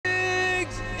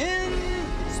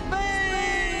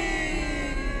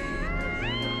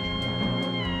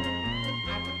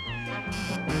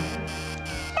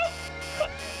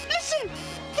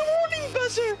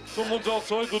Someone's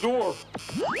outside the door.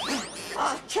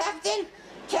 Captain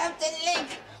Link,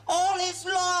 all is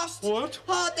lost. What?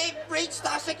 They've breached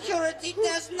our security.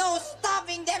 There's no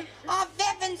stopping them. Our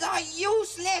weapons are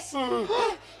useless.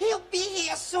 He'll be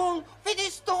here soon with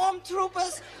his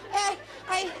stormtroopers.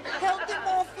 I held them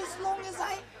off as long as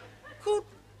I could.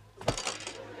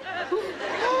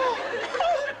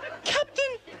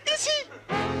 Captain, is he?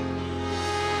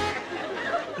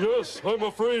 Yes, I'm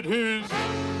afraid he's...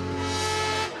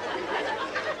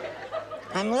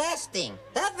 I'm resting.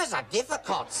 That was a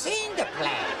difficult scene to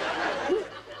play.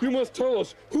 You must tell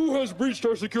us, who has breached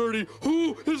our security?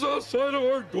 Who is outside of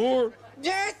our door?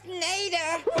 Darth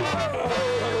Vader.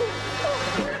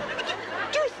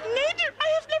 Darth Vader? I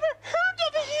have never heard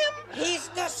of him. He's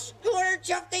the scourge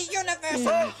of the universe,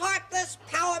 a heartless,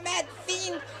 power-mad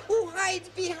fiend who hides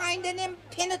behind an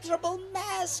impenetrable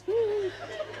mask.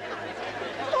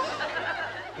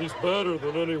 He's better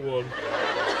than anyone.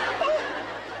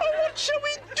 What shall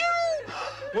we do?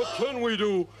 What can we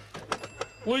do?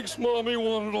 Link's mommy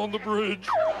wanted on the bridge.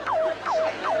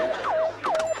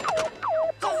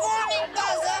 The warning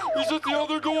buzzer! He's at the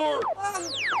other door.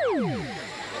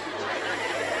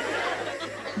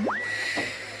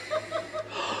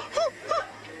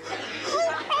 Who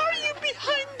are you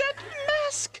behind that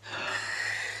mask?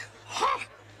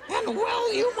 And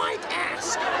well, you might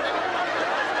ask.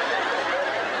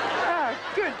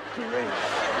 Good grief.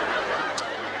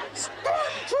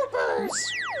 Stormtroopers!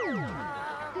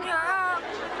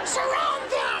 Surround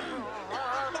them!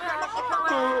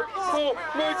 Oh,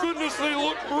 my goodness, they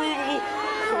look brutal.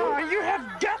 Oh, you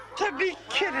have got to be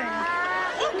kidding.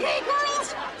 Okay,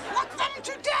 girls, put them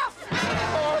to death!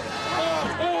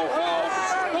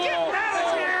 Get out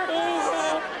of here!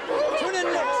 Tune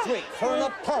in next week for an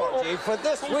apology for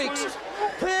this week's